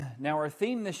Now, our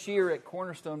theme this year at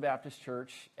Cornerstone Baptist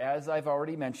Church, as I've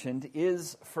already mentioned,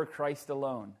 is For Christ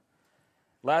Alone.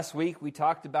 Last week, we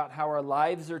talked about how our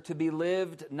lives are to be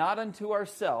lived not unto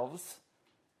ourselves,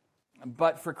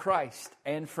 but for Christ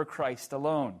and for Christ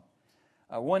alone.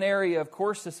 One area, of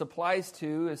course, this applies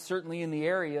to is certainly in the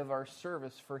area of our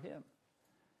service for Him.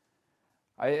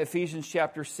 Ephesians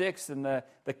chapter 6, and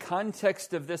the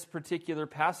context of this particular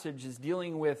passage is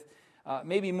dealing with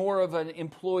maybe more of an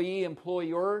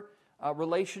employee-employer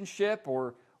relationship,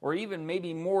 or even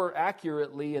maybe more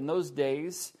accurately in those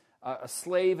days, a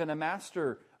slave and a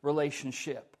master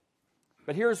relationship.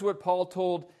 But here's what Paul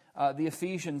told the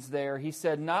Ephesians there. He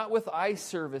said, "Not with eye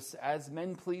service as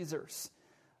men pleasers,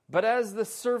 but as the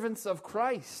servants of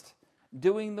Christ,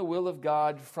 doing the will of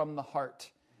God from the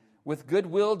heart, with good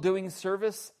will doing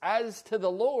service as to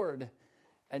the Lord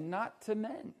and not to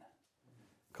men."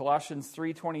 Colossians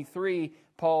 3:23,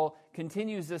 Paul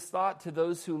continues this thought to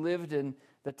those who lived in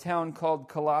the town called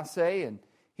Colossae, and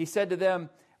he said to them,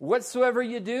 "Whatsoever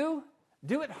you do,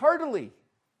 do it heartily,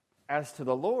 as to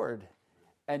the Lord,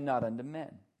 and not unto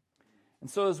men." And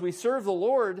so as we serve the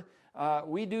Lord,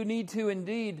 we do need to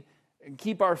indeed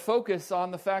keep our focus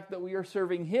on the fact that we are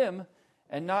serving Him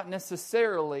and not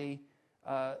necessarily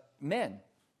men.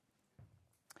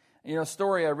 You know, a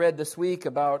story I read this week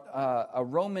about a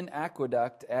Roman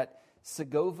aqueduct at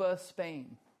Segovia,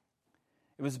 Spain.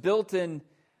 It was built in,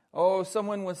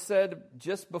 someone was said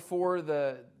just before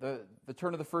the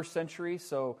turn of the first century,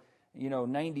 so,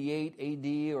 98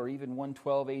 AD or even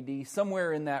 112 AD,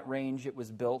 somewhere in that range it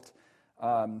was built.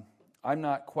 I'm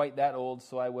not quite that old,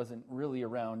 so I wasn't really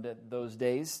around at those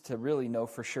days to really know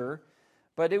for sure.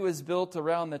 But it was built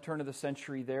around the turn of the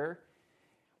century there.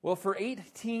 Well, for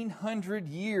 1,800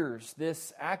 years,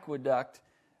 this aqueduct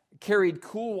carried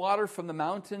cool water from the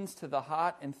mountains to the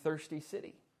hot and thirsty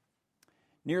city.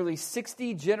 Nearly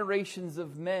 60 generations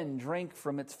of men drank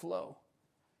from its flow.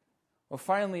 Well,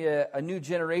 finally, a new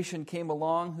generation came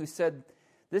along who said,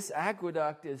 "This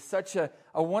aqueduct is such a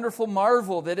wonderful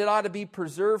marvel that it ought to be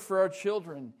preserved for our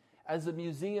children as a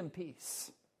museum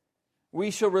piece.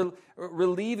 We shall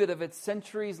relieve it of its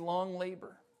centuries-long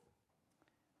labor."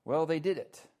 Well, they did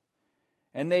it.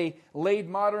 And they laid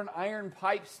modern iron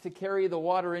pipes to carry the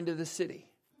water into the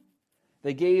city.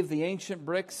 They gave the ancient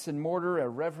bricks and mortar a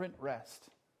reverent rest.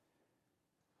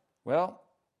 Well,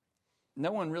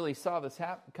 no one really saw this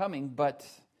coming, but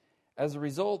as a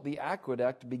result, the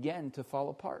aqueduct began to fall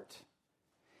apart.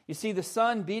 You see, the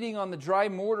sun beating on the dry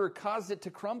mortar caused it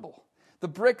to crumble. The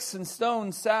bricks and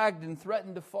stones sagged and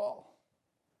threatened to fall.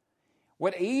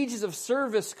 What ages of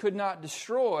service could not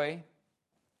destroy,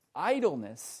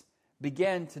 idleness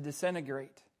began to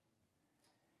disintegrate.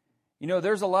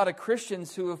 There's a lot of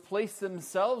Christians who have placed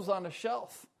themselves on a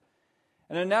shelf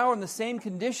and are now in the same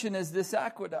condition as this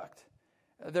aqueduct.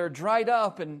 They're dried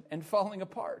up and falling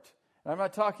apart. And I'm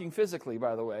not talking physically,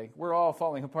 by the way. We're all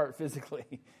falling apart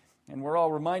physically. And we're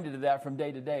all reminded of that from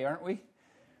day to day, aren't we?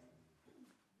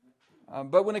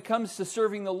 But when it comes to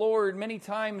serving the Lord, many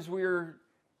times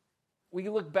we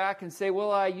look back and say,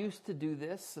 well, I used to do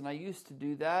this and I used to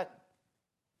do that,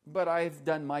 but I've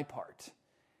done my part.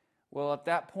 Well, at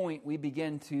that point, we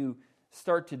begin to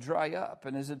start to dry up.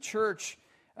 And as a church,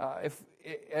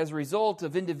 as a result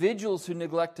of individuals who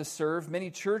neglect to serve,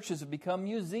 many churches have become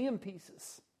museum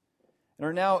pieces and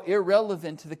are now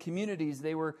irrelevant to the communities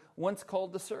they were once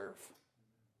called to serve.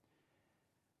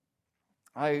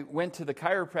 I went to the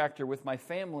chiropractor with my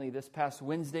family this past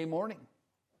Wednesday morning.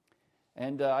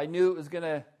 And I knew it was going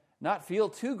to not feel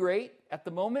too great at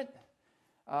the moment.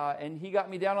 And he got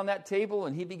me down on that table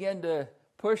and he began to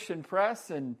push and press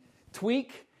and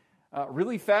tweak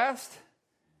really fast.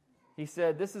 He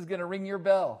said, "This is going to ring your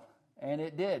bell." And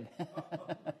it did.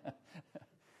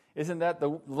 Isn't that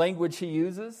the language he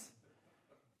uses?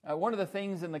 One of the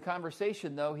things in the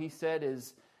conversation, though, he said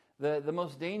is the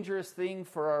most dangerous thing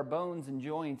for our bones and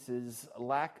joints is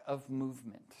lack of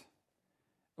movement.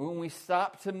 When we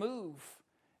stop to move,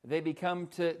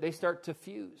 they start to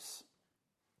fuse.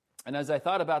 And as I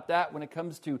thought about that, when it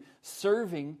comes to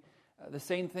serving, the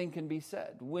same thing can be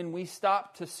said. When we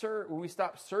stop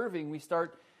serving, we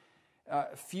start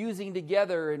fusing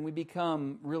together and we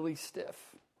become really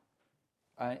stiff,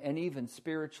 and even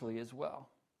spiritually as well.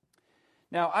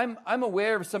 Now, I'm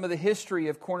aware of some of the history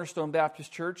of Cornerstone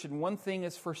Baptist Church, and one thing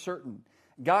is for certain: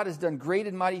 God has done great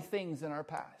and mighty things in our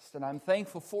past, and I'm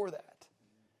thankful for that.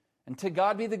 And to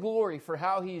God be the glory for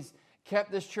how He's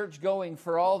kept this church going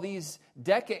for all these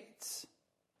decades.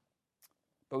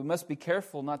 But we must be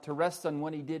careful not to rest on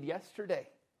what He did yesterday.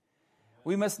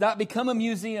 We must not become a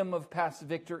museum of past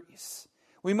victories.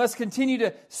 We must continue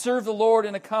to serve the Lord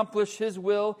and accomplish His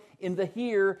will in the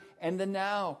here and the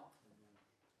now.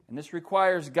 And this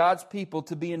requires God's people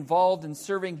to be involved in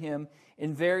serving Him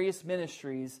in various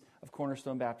ministries of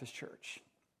Cornerstone Baptist Church.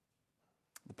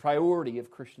 The priority of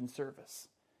Christian service.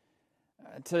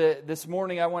 This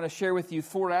morning I want to share with you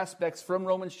 4 aspects from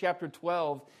Romans chapter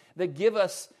 12 that give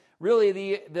us really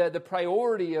the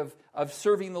priority of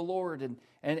serving the Lord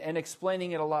and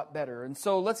explaining it a lot better. And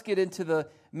so let's get into the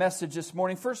message this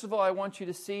morning. First of all, I want you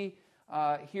to see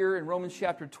here in Romans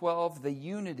chapter 12 the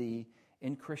unity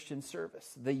in Christian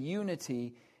service. The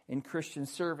unity in Christian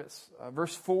service.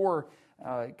 Verse 4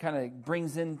 kind of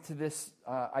brings into this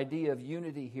idea of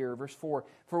unity here. Verse 4,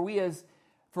 For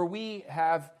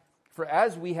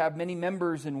as we have many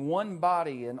members in one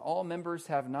body, and all members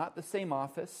have not the same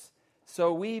office,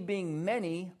 so we, being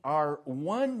many, are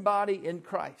one body in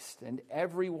Christ, and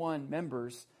every one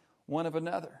members one of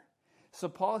another. So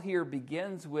Paul here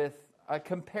begins with a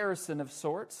comparison of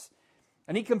sorts,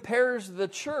 and he compares the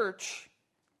church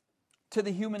to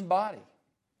the human body.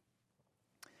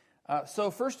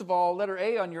 So first of all, letter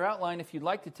A on your outline, if you'd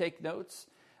like to take notes,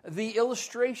 the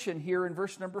illustration here in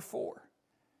verse number 4.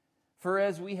 For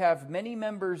as we have many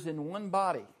members in one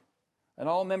body, and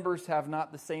all members have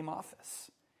not the same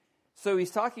office. So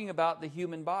he's talking about the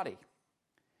human body.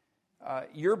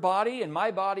 Your body and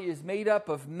my body is made up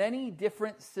of many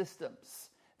different systems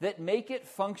that make it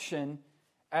function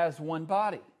as one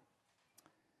body.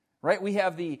 Right? We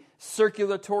have the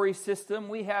circulatory system,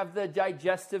 we have the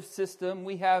digestive system,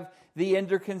 we have the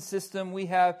endocrine system, we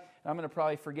have, I'm going to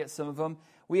probably forget some of them,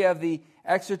 we have the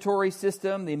excretory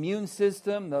system, the immune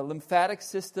system, the lymphatic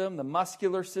system, the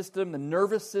muscular system, the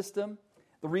nervous system,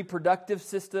 the reproductive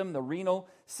system, the renal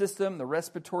system, the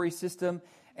respiratory system,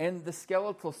 and the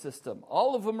skeletal system.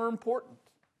 All of them are important.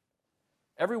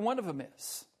 Every one of them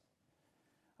is.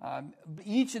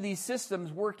 Each of these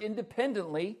systems work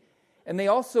independently, and they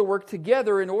also work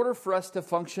together in order for us to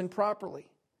function properly.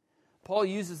 Paul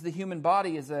uses the human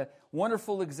body as a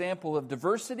wonderful example of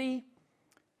diversity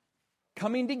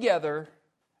coming together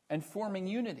and forming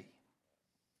unity.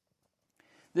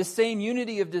 This same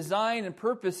unity of design and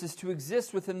purpose is to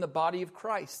exist within the body of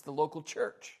Christ, the local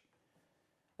church.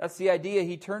 That's the idea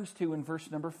he turns to in verse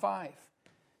number 5.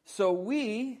 So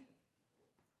we,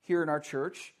 here in our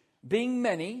church, being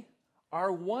many, are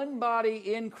one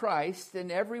body in Christ, and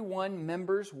every one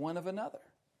members one of another.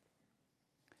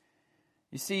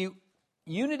 You see,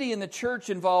 unity in the church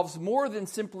involves more than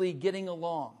simply getting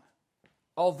along,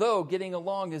 although getting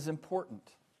along is important.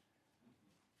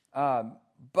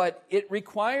 But it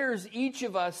requires each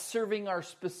of us serving our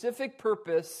specific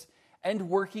purpose and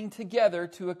working together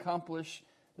to accomplish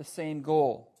the same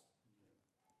goal.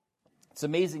 It's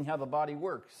amazing how the body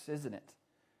works, isn't it?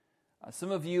 Some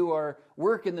of you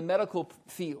work in the medical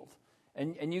field,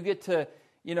 and you get to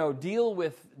deal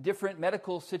with different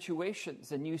medical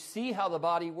situations, and you see how the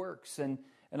body works. And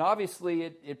obviously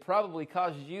it probably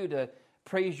causes you to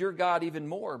praise your God even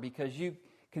more because you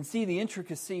can see the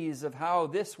intricacies of how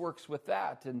this works with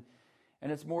that. And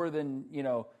it's more than,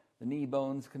 the knee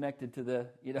bones connected to the,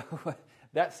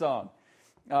 that song.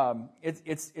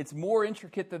 It's more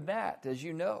intricate than that, as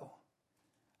you know.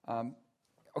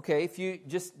 Okay, if you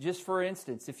just for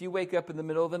instance, if you wake up in the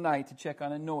middle of the night to check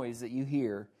on a noise that you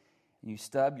hear, and you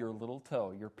stub your little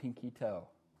toe, your pinky toe,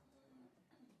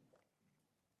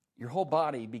 your whole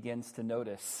body begins to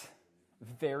notice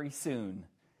very soon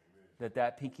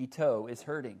that pinky toe is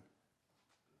hurting.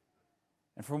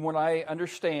 And from what I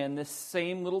understand, this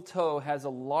same little toe has a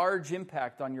large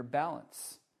impact on your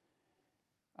balance.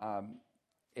 And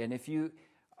if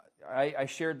I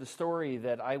shared the story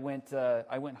that I went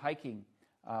hiking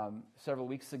several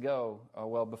weeks ago,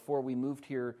 before we moved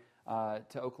here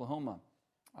to Oklahoma.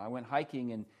 I went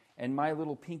hiking, and my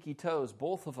little pinky toes,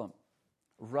 both of them,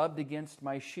 rubbed against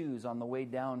my shoes on the way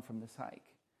down from this hike.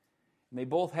 And they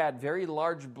both had very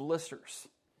large blisters.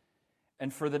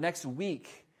 And for the next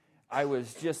week, I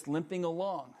was just limping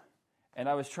along. And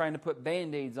I was trying to put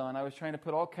Band-Aids on. I was trying to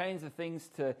put all kinds of things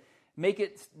to make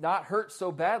it not hurt so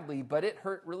badly, but it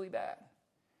hurt really bad.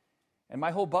 And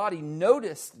my whole body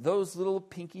noticed those little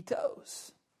pinky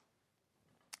toes.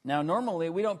 Now, normally,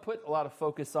 we don't put a lot of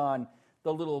focus on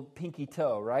the little pinky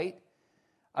toe, right?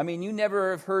 I mean, you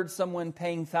never have heard someone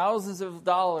paying thousands of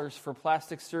dollars for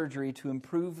plastic surgery to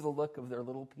improve the look of their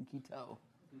little pinky toe.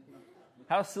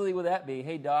 How silly would that be?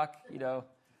 Hey, doc,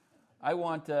 I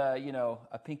want,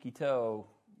 a pinky toe,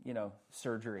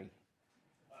 surgery.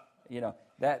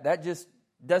 That just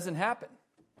doesn't happen.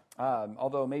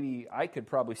 Although maybe I could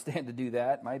probably stand to do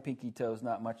that. My pinky toe is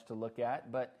not much to look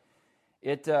at, but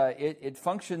it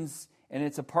functions and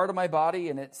it's a part of my body,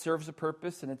 and it serves a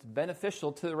purpose, and it's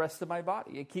beneficial to the rest of my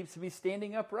body. It keeps me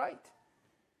standing upright.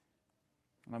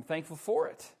 And I'm thankful for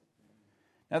it.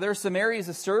 Now, there are some areas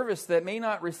of service that may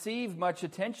not receive much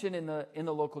attention in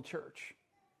the local church,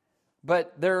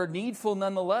 but they're needful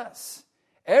nonetheless.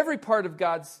 Every part of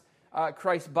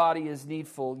Christ's body is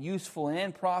needful, useful,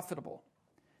 and profitable.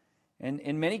 And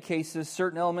in many cases,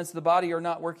 certain elements of the body are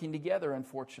not working together,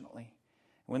 unfortunately.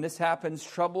 When this happens,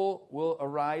 trouble will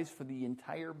arise for the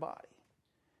entire body.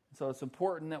 So it's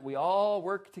important that we all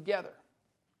work together.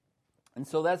 And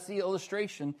so that's the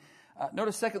illustration.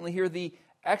 Notice secondly here the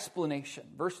explanation.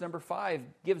 Verse number 5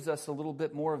 gives us a little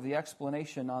bit more of the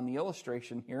explanation on the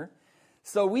illustration here.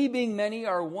 So we being many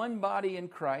are one body in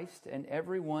Christ, and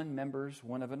every one members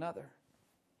one of another.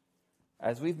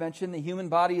 As we've mentioned, the human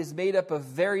body is made up of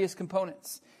various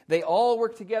components. They all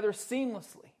work together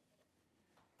seamlessly.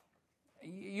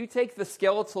 You take the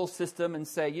skeletal system and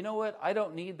say, you know what, I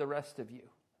don't need the rest of you.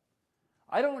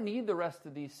 I don't need the rest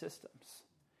of these systems.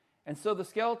 And so the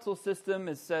skeletal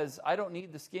system says, I don't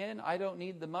need the skin, I don't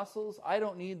need the muscles, I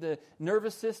don't need the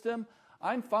nervous system.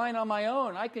 I'm fine on my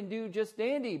own. I can do just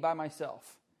dandy by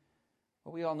myself.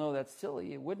 But we all know that's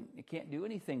silly. It can't do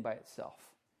anything by itself.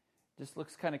 It just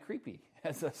looks kind of creepy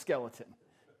as a skeleton.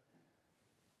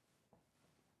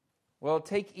 Well,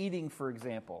 take eating, for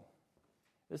example.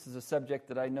 This is a subject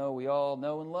that I know we all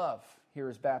know and love here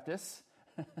as Baptists.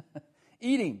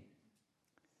 Eating.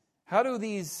 How do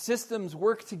these systems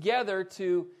work together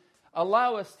to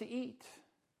allow us to eat?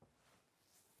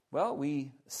 Well,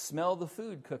 we smell the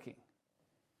food cooking.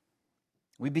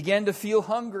 We begin to feel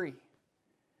hungry.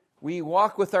 We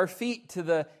walk with our feet to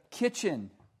the kitchen.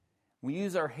 We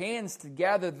use our hands to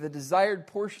gather the desired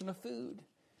portion of food,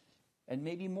 and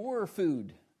maybe more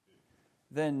food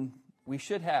than we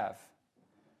should have.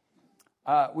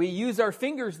 We use our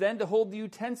fingers then to hold the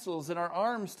utensils, and our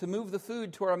arms to move the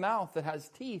food to our mouth that has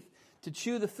teeth, to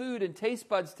chew the food, and taste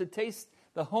buds to taste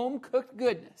the home-cooked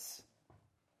goodness.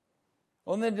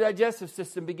 Well, then the digestive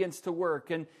system begins to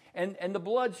work, and the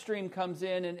bloodstream comes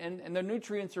in, and the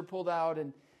nutrients are pulled out,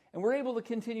 and we're able to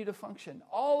continue to function.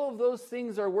 All of those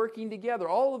things are working together.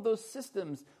 All of those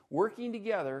systems working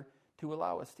together to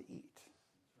allow us to eat.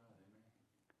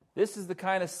 This is the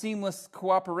kind of seamless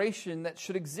cooperation that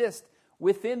should exist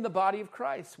within the body of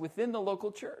Christ, within the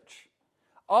local church.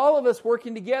 All of us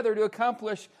working together to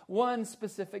accomplish one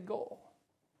specific goal.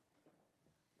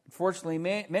 Unfortunately,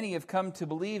 many have come to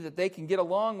believe that they can get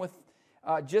along with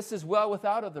just as well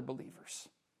without other believers.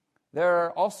 There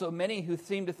are also many who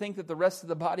seem to think that the rest of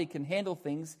the body can handle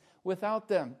things without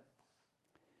them.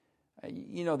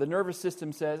 The nervous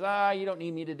system says, you don't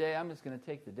need me today, I'm just going to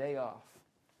take the day off.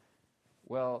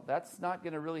 Well, that's not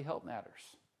going to really help matters.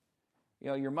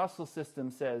 Your muscle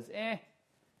system says,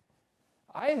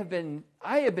 I have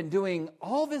been doing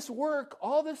all this work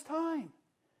all this time.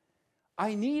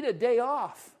 I need a day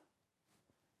off.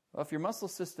 Well, if your muscle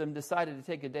system decided to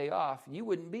take a day off, you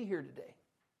wouldn't be here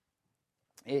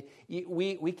today.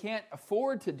 We can't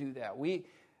afford to do that. We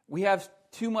have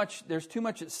too much. There's too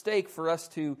much at stake for us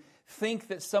to think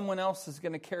that someone else is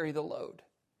going to carry the load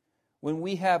when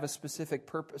we have a specific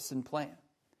purpose and plan.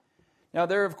 Now,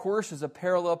 there, of course, is a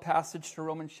parallel passage to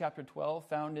Romans chapter 12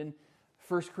 found in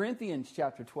 1 Corinthians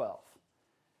chapter 12.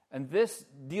 And this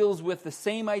deals with the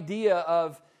same idea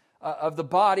of the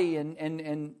body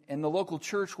and the local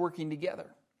church working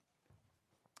together.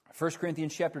 1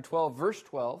 Corinthians chapter 12, verse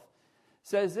 12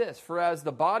 says this, "For as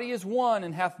the body is one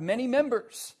and hath many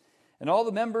members, and all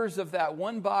the members of that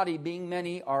one body being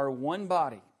many are one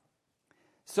body,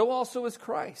 so also is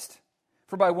Christ.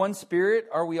 For by one Spirit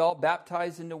are we all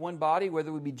baptized into one body,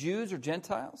 whether we be Jews or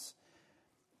Gentiles,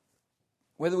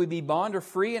 whether we be bond or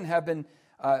free, and have been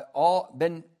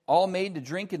all made to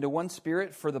drink into one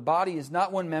Spirit. For the body is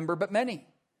not one member, but many.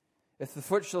 If the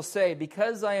foot shall say,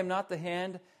 because I am not the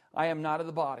hand, I am not of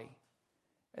the body."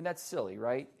 And that's silly,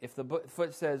 right? If the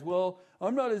foot says, well,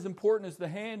 I'm not as important as the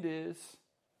hand is,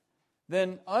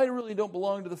 then I really don't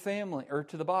belong to the family or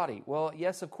to the body. Well,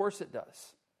 yes, of course it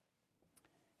does.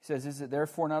 He says, is it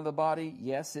therefore not of the body?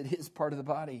 Yes, it is part of the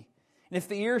body. And if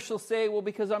the ear shall say, well,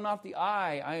 because I'm not the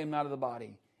eye, I am not of the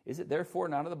body. Is it therefore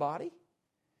not of the body?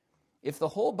 If the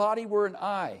whole body were an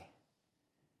eye,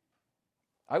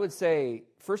 I would say,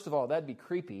 first of all, that'd be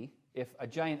creepy if a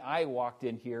giant eye walked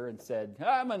in here and said,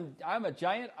 I'm a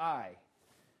giant eye.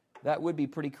 That would be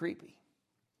pretty creepy.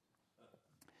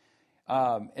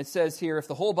 It says here, if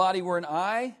the whole body were an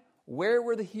eye, where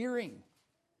were the hearing?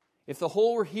 If the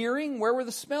whole were hearing, where were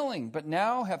the smelling? But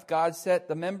now hath God set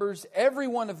the members, every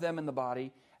one of them in the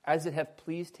body, as it hath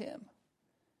pleased him.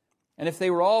 And if they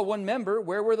were all one member,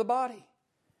 where were the body?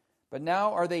 But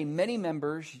now are they many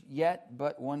members, yet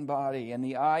but one body. And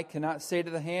the eye cannot say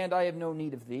to the hand, I have no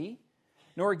need of thee.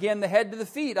 Nor again the head to the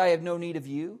feet, I have no need of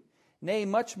you. Nay,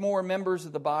 much more members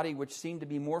of the body which seem to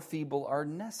be more feeble are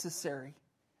necessary.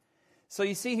 So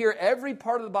you see here, every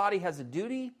part of the body has a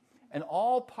duty, and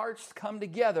all parts come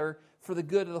together for the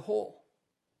good of the whole.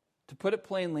 To put it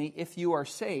plainly, if you are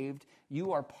saved,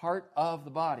 you are part of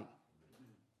the body.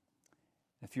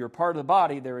 If you're a part of the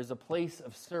body, there is a place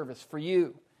of service for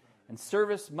you. And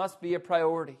service must be a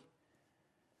priority.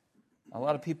 A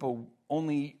lot of people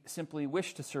only simply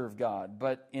wish to serve God,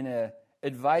 but in an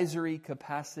advisory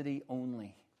capacity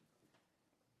only.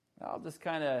 I'll just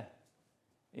kind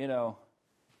of,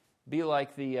 be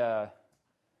like the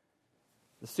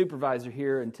supervisor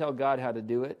here and tell God how to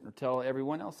do it, or tell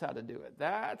everyone else how to do it.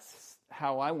 That's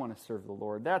how I want to serve the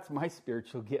Lord. That's my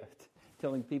spiritual gift,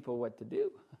 telling people what to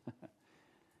do.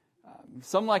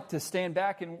 Some like to stand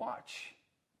back and watch.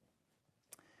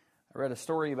 I read a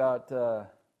story about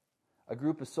a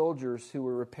group of soldiers who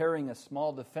were repairing a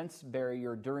small defense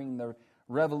barrier during the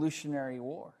Revolutionary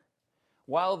War.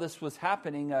 While this was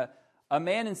happening, a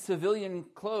man in civilian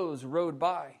clothes rode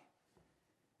by.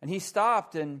 And he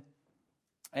stopped and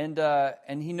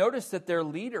he noticed that their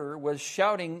leader was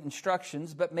shouting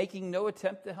instructions but making no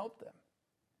attempt to help them.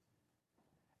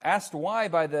 Asked why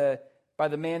by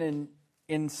the man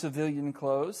in civilian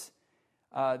clothes,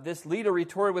 this leader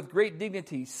retorted with great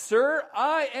dignity, "Sir,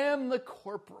 I am the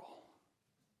corporal."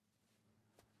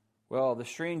 Well, the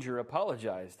stranger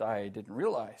apologized. "I didn't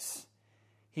realize."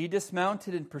 He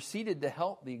dismounted and proceeded to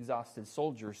help the exhausted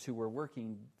soldiers who were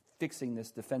fixing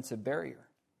this defensive barrier.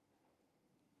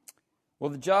 Well,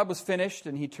 the job was finished,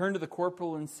 and he turned to the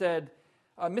corporal and said,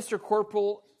 "Mr.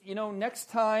 Corporal, next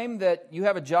time that you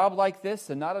have a job like this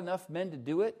and not enough men to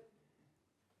do it,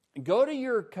 go to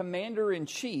your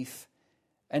commander-in-chief,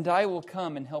 and I will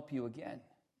come and help you again."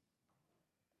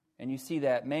 And you see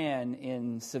that man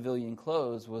in civilian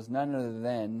clothes was none other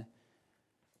than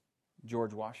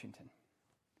George Washington.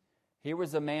 He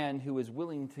was a man who was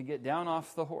willing to get down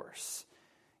off the horse,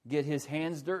 get his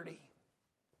hands dirty,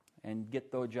 and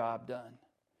get the job done.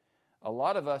 A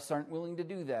lot of us aren't willing to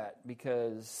do that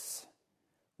because,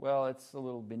 it's a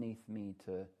little beneath me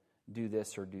to do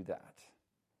this or do that.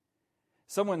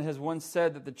 Someone has once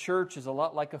said that the church is a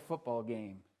lot like a football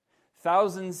game.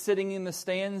 Thousands sitting in the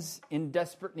stands in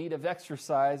desperate need of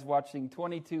exercise, watching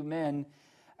 22 men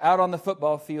out on the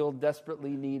football field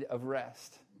desperately in need of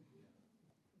rest.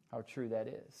 How true that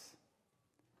is.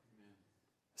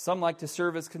 Some like to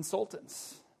serve as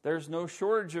consultants. There's no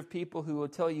shortage of people who will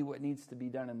tell you what needs to be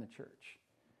done in the church.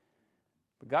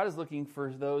 But God is looking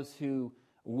for those who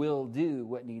will do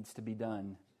what needs to be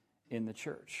done in the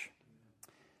church.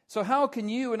 So how can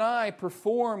you and I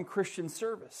perform Christian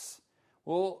service?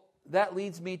 Well, that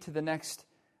leads me to the next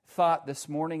thought this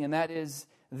morning, and that is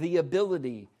the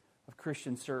ability of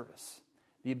Christian service.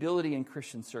 The ability in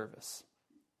Christian service.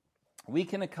 We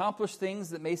can accomplish things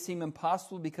that may seem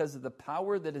impossible because of the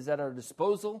power that is at our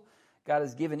disposal. God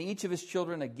has given each of His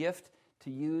children a gift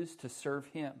to use to serve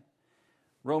Him.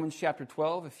 Romans chapter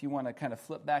 12, if you want to kind of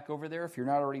flip back over there, if you're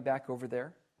not already back over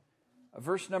there.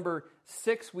 Verse number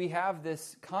 6, we have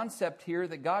this concept here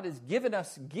that God has given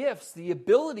us gifts, the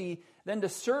ability then to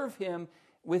serve Him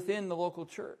within the local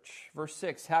church. Verse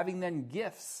 6, having then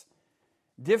gifts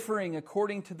differing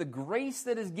according to the grace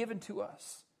that is given to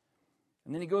us.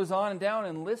 And then he goes on and down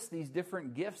and lists these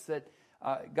different gifts that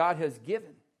God has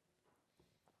given.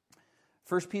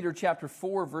 1 Peter chapter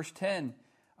 4, verse 10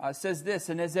 says this,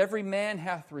 and as every man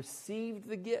hath received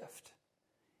the gift,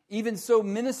 even so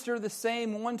minister the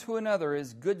same one to another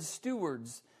as good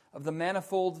stewards of the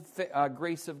manifold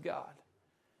grace of God.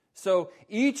 So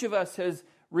each of us has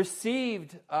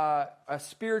received a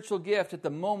spiritual gift at the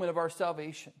moment of our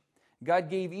salvation. God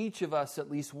gave each of us at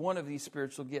least one of these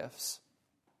spiritual gifts.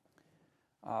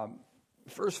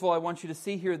 First of all, I want you to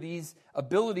see here these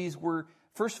abilities were,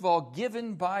 first of all,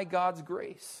 given by God's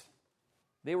grace.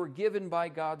 They were given by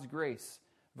God's grace.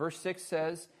 Verse 6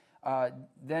 says,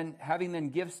 then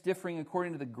having gifts differing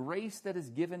according to the grace that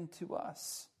is given to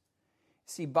us.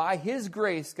 See, by His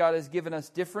grace, God has given us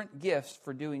different gifts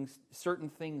for doing certain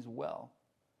things well.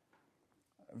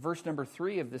 Verse number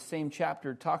 3 of the same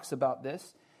chapter talks about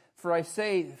this. For I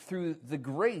say, through the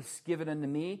grace given unto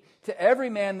me, to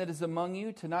every man that is among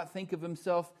you, to not think of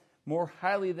himself more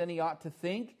highly than he ought to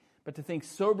think, but to think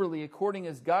soberly according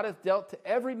as God hath dealt to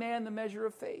every man the measure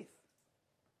of faith.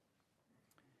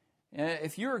 And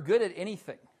if you're good at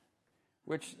anything,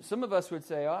 which some of us would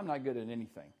say, I'm not good at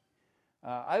anything.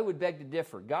 I would beg to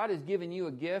differ. God has given you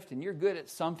a gift and you're good at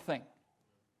something.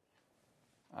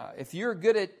 If you're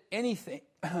good at anything,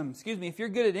 if you're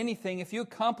good at anything, if you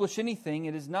accomplish anything,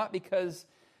 it is not because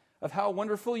of how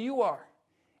wonderful you are.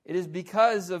 It is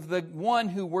because of the one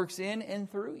who works in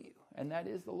and through you, and that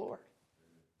is the Lord.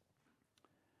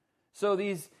 So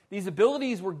these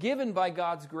abilities were given by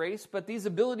God's grace, but these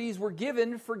abilities were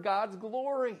given for God's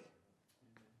glory.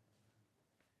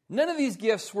 None of these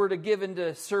gifts were given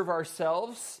to serve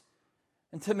ourselves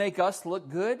and to make us look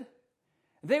good.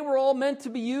 They were all meant to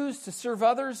be used to serve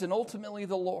others and ultimately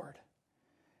the Lord.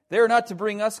 They are not to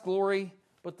bring us glory,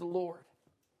 but the Lord.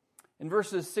 In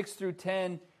verses 6 through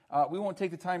 10, we won't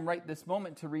take the time right this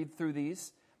moment to read through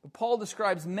these, but Paul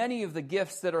describes many of the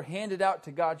gifts that are handed out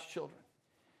to God's children.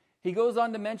 He goes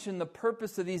on to mention the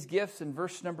purpose of these gifts in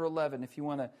verse number 11, if you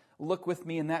want to look with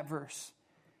me in that verse.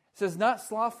 It says, not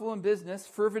slothful in business,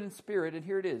 fervent in spirit, and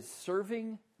here it is,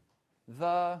 serving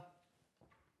the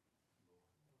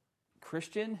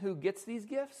Christian who gets these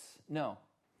gifts? No,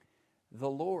 the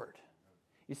Lord.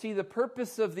 You see, the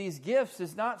purpose of these gifts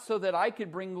is not so that I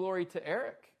could bring glory to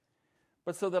Eric,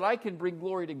 but so that I can bring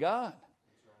glory to God.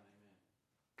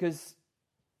 Because,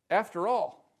 after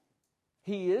all,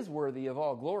 He is worthy of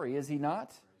all glory, is He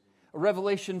not?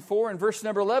 Revelation 4 and verse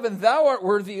number 11, Thou art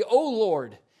worthy, O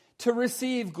Lord, to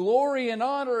receive glory and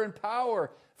honor and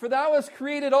power, for Thou hast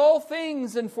created all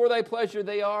things, and for Thy pleasure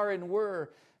they are and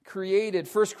were created.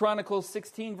 1 Chronicles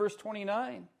 16 verse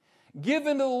 29, Give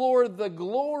unto the Lord the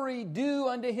glory due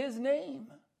unto His name.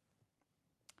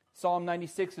 Psalm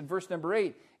 96 and verse number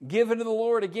 8, Give unto the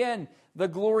Lord again the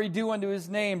glory due unto His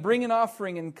name. Bring an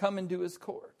offering and come into His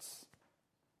courts.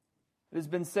 It has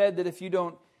been said that if you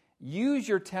don't use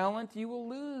your talent, you will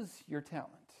lose your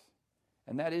talent.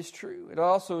 And that is true. It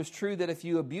also is true that if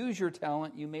you abuse your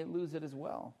talent, you may lose it as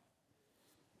well.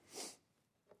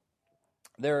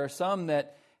 There are some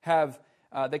that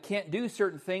that can't do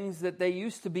certain things that they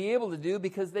used to be able to do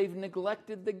because they've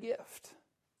neglected the gift.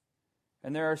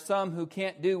 And there are some who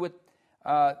can't do what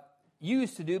you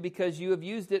used to do because you have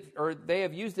used it, or they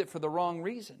have used it for the wrong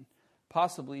reason,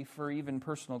 possibly for even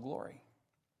personal glory.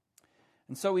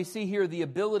 And so we see here the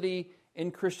ability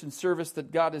in Christian service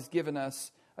that God has given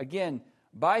us, again,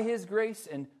 by His grace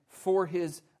and for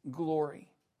His glory.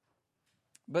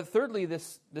 But thirdly,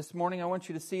 this morning, I want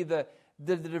you to see the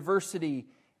diversity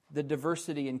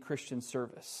in Christian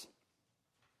service.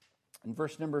 In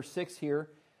verse number 6 here,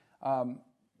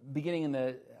 beginning in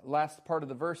the last part of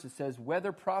the verse, it says,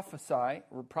 Whether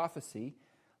prophecy,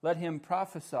 let him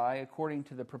prophesy according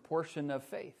to the proportion of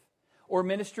faith. Or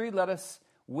ministry, let us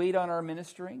wait on our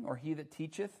ministering. Or he that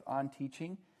teacheth, on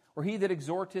teaching. Or he that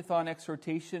exhorteth, on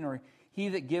exhortation. Or he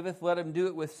that giveth, let him do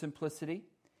it with simplicity.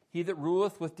 He that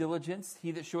ruleth, with diligence.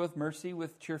 He that showeth mercy,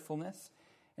 with cheerfulness.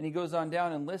 And he goes on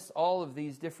down and lists all of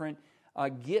these different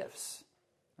gifts.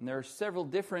 And there are several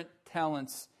different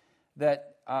talents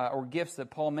that or gifts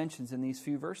that Paul mentions in these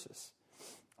few verses.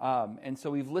 And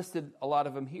so we've listed a lot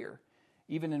of them here.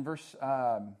 Even in verse...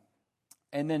 and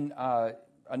then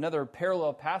another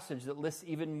parallel passage that lists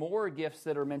even more gifts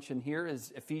that are mentioned here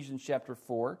is Ephesians chapter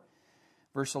 4,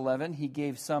 verse 11. He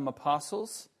gave some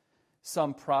apostles,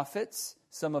 some prophets,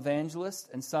 some evangelists,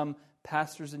 and some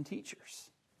pastors and teachers.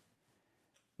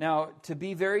 Now, to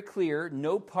be very clear,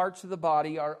 no parts of the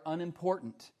body are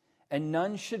unimportant, and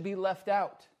none should be left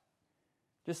out.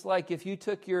 Just like if you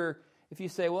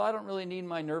say, well, I don't really need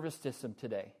my nervous system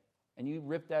today, and you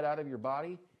rip that out of your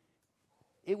body,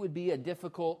 it would be a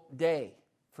difficult day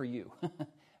for you.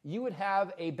 You would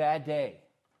have a bad day.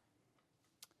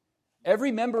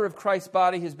 Every member of Christ's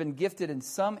body has been gifted in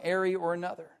some area or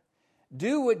another.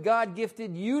 Do what God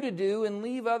gifted you to do and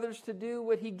leave others to do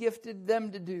what He gifted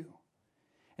them to do.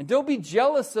 And don't be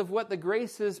jealous of what the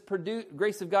grace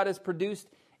of God has produced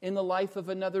in the life of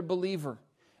another believer.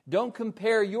 Don't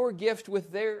compare your gift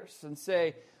with theirs and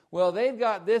say, well, they've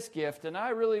got this gift and I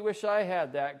really wish I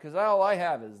had that because all I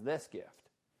have is this gift.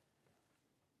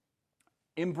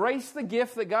 Embrace the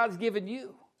gift that God's given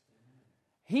you.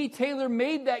 He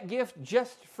tailor-made that gift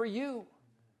just for you.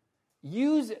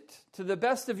 Use it to the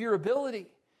best of your ability.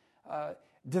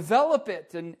 Develop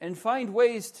it and find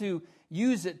ways to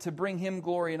use it to bring Him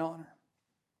glory and honor.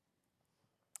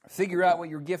 Figure out what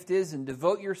your gift is and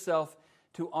devote yourself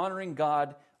to honoring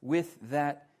God with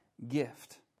that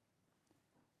gift.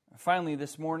 Finally,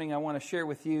 this morning, I want to share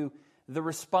with you the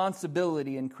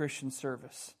responsibility in Christian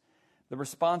service. The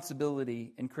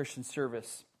responsibility in Christian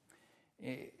service.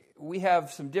 We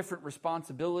have some different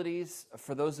responsibilities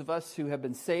for those of us who have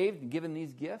been saved and given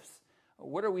these gifts.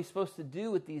 What are we supposed to do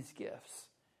with these gifts?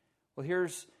 Well,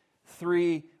 here's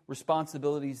 3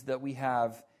 responsibilities that we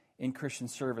have in Christian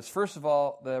service. First of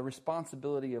all, the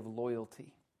responsibility of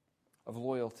loyalty.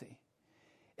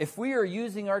 If we are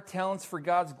using our talents for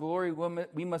God's glory,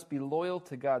 we must be loyal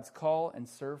to God's call and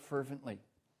serve fervently.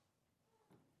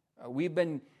 We've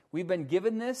been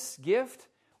given this gift.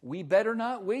 We better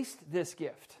not waste this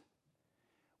gift.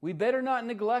 We better not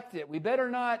neglect it. We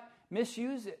better not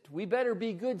misuse it. We better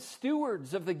be good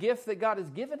stewards of the gift that God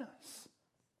has given us.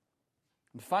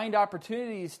 And find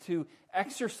opportunities to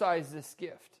exercise this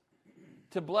gift.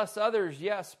 To bless others,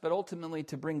 yes, but ultimately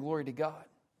to bring glory to God.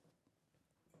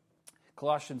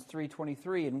 Colossians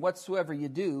 3:23, and whatsoever you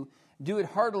do, do it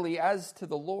heartily as to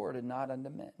the Lord and not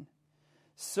unto men.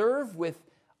 Serve with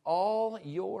all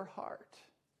your heart.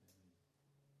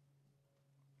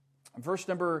 Verse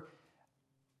number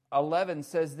 11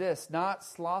 says this, not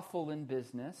slothful in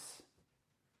business.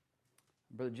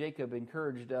 Brother Jacob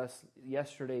encouraged us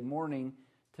yesterday morning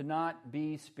to not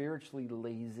be spiritually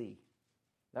lazy.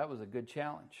 That was a good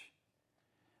challenge.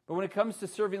 But when it comes to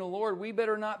serving the Lord, we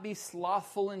better not be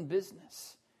slothful in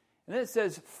business. And then it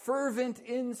says, fervent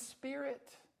in spirit.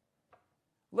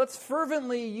 Let's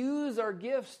fervently use our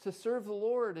gifts to serve the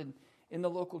Lord in the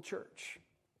local church.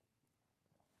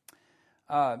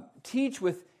 Teach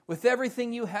with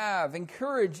everything you have.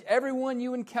 Encourage everyone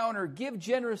you encounter. Give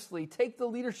generously. Take the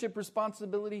leadership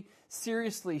responsibility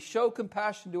seriously. Show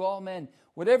compassion to all men.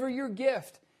 Whatever your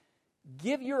gift,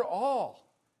 give your all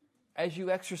as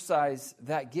you exercise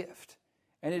that gift.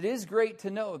 And it is great to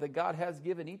know that God has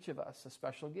given each of us a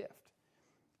special gift.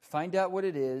 Find out what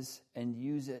it is and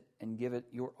use it and give it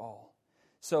your all.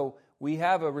 So we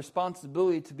have a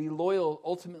responsibility to be loyal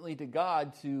ultimately to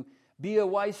God, to be a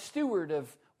wise steward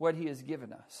of what He has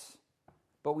given us.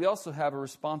 But we also have a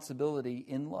responsibility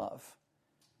in love.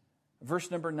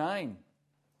 Verse number 9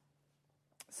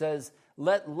 says,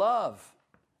 let love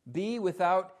be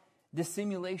without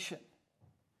dissimulation.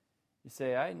 You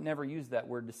say, I never use that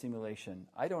word dissimulation.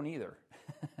 I don't either,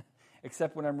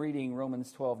 except when I'm reading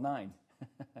Romans 12:9.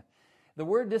 The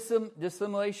word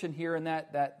dissimulation here in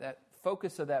that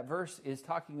focus of that verse is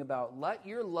talking about let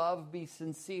your love be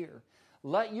sincere.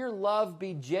 Let your love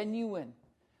be genuine.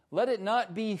 Let it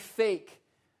not be fake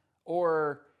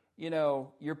or,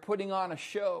 you're putting on a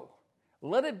show.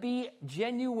 Let it be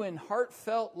genuine,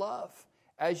 heartfelt love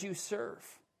as you serve.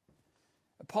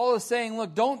 Paul is saying,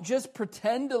 look, don't just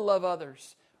pretend to love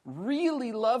others.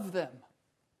 Really love them.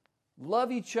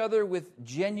 Love each other with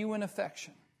genuine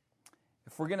affection.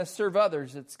 If we're going to serve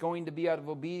others, it's going to be out of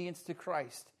obedience to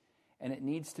Christ, and it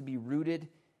needs to be rooted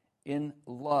in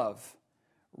love.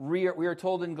 We are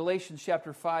told in Galatians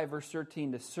chapter 5, verse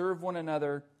 13, to serve one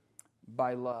another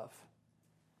by love.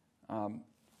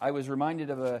 I was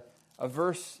reminded of a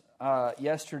verse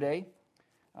yesterday,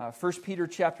 1 Peter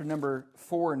chapter number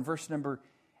 4 and verse number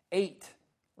 8,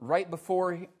 right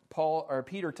before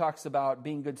Peter talks about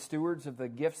being good stewards of the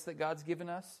gifts that God's given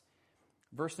us.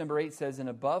 Verse number 8 says, and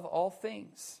above all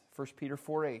things, 1 Peter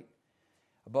 4:8,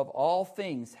 above all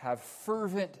things have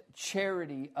fervent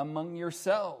charity among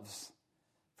yourselves,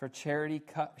 for charity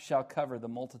shall cover the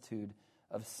multitude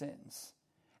of sins.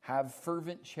 Have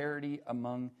fervent charity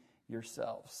among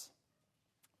yourselves.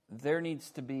 There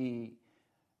needs to be,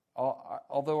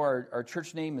 although our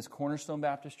church name is Cornerstone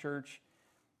Baptist Church,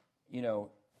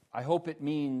 I hope it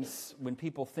means when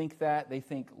people think that, they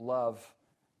think Love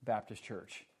Baptist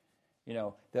Church.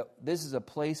 That this is a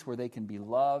place where they can be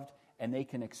loved and they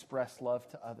can express love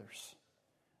to others.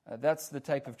 That's the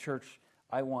type of church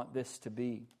I want this to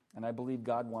be, and I believe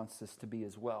God wants this to be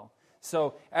as well.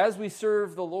 So as we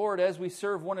serve the Lord, as we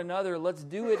serve one another, let's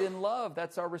do it in love.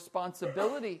 That's our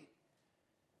responsibility.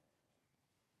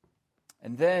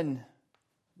 And then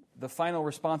the final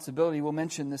responsibility we'll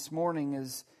mention this morning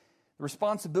is the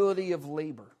responsibility of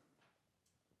labor.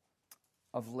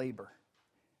 Of labor.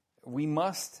 We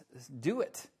must do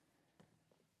it.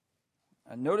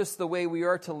 Notice the way we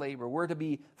are to labor. We're to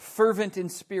be fervent in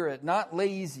spirit, not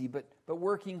lazy, but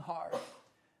working hard.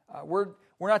 We're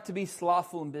not to be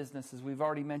slothful in business, as we've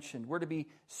already mentioned. We're to be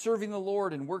serving the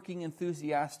Lord and working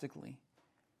enthusiastically.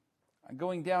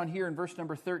 Going down here in verse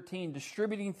number 13,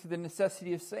 distributing to the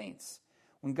necessity of saints.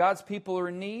 When God's people are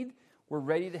in need, we're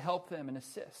ready to help them and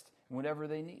assist in whatever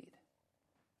they need.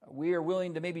 We are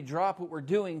willing to maybe drop what we're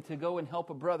doing to go and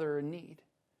help a brother in need,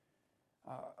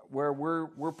 where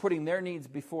we're putting their needs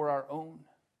before our own.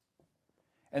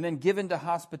 And then given to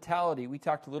hospitality. We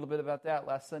talked a little bit about that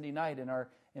last Sunday night in our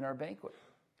banquet.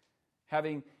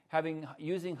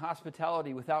 Using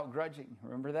hospitality without grudging.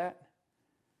 Remember that?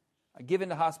 Given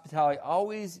to hospitality.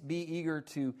 Always be eager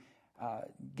to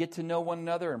get to know one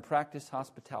another and practice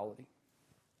hospitality.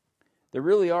 There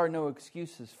really are no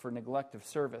excuses for neglect of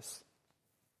service.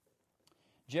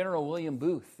 General William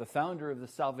Booth, the founder of the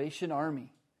Salvation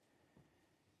Army,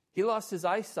 He lost his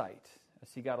eyesight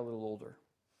as he got a little older.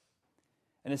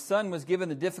 And his son was given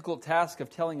the difficult task of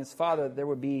telling his father that there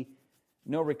would be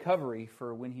no recovery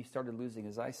for when he started losing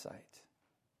his eyesight.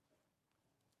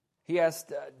 He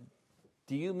asked,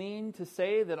 "Do you mean to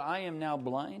say that I am now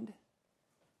blind?"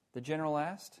 The general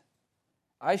asked.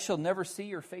 "I shall never see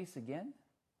your face again?"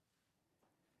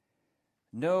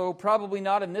 "No, probably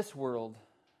not in this world,"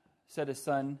 said his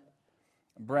son.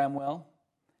 "Bramwell,"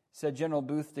 said General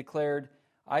Booth, declared,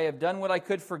 "I have done what I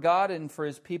could for God and for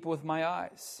his people with my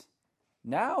eyes.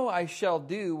 Now I shall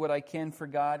do what I can for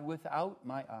God without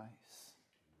my eyes."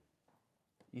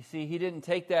 You see, he didn't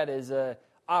take that as an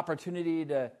opportunity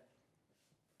to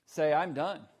say, "I'm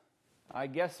done. I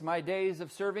guess my days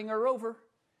of serving are over."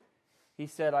 He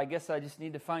said, "I guess I just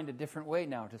need to find a different way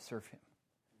now to serve him."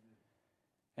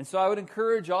 And so I would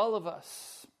encourage all of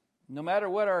us, no matter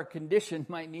what our condition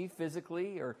might be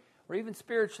physically or even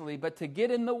spiritually, but to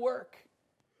get in the work,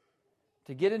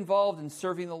 to get involved in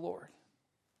serving the Lord.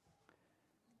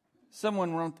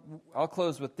 Someone wrote, I'll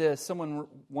close with this.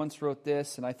 Someone once wrote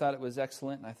this, and I thought it was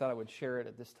excellent, and I thought I would share it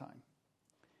at this time.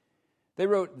 They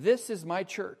wrote, "This is my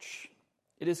church.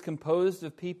 It is composed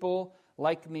of people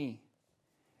like me.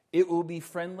 It will be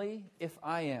friendly if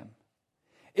I am.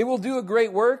 It will do a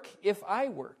great work if I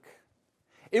work.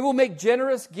 It will make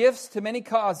generous gifts to many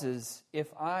causes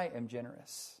if I am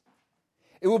generous.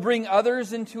 It will bring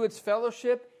others into its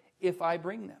fellowship if I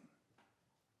bring them.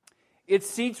 Its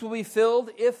seats will be filled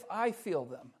if I fill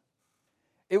them.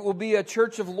 It will be a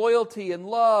church of loyalty and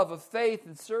love, of faith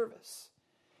and service,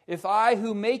 if I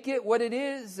who make it what it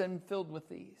is am filled with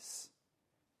these.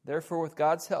 Therefore, with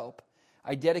God's help,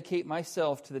 I dedicate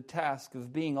myself to the task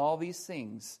of being all these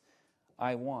things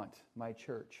I want my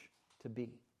church to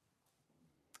be."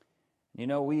 You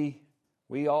know,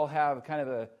 we all have kind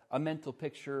of a mental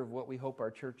picture of what we hope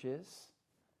our church is.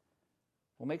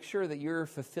 Well, make sure that you're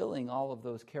fulfilling all of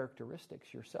those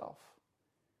characteristics yourself,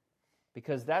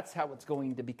 because that's how it's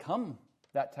going to become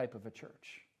that type of a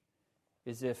church,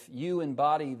 is if you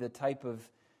embody the type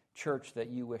of church that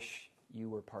you wish you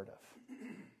were part of.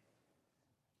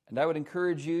 And I would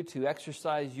encourage you to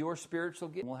exercise your spiritual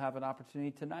gift. We'll have an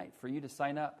opportunity tonight for you to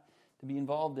sign up to be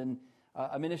involved in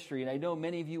a ministry. And I know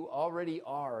many of you already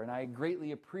are, and I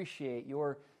greatly appreciate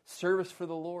your service for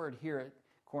the Lord here at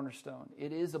Cornerstone.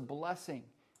 It is a blessing,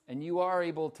 and you are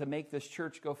able to make this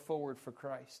church go forward for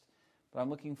Christ. But I'm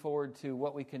looking forward to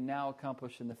what we can now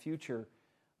accomplish in the future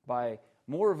by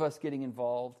more of us getting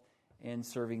involved in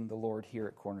serving the Lord here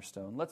at Cornerstone. Let's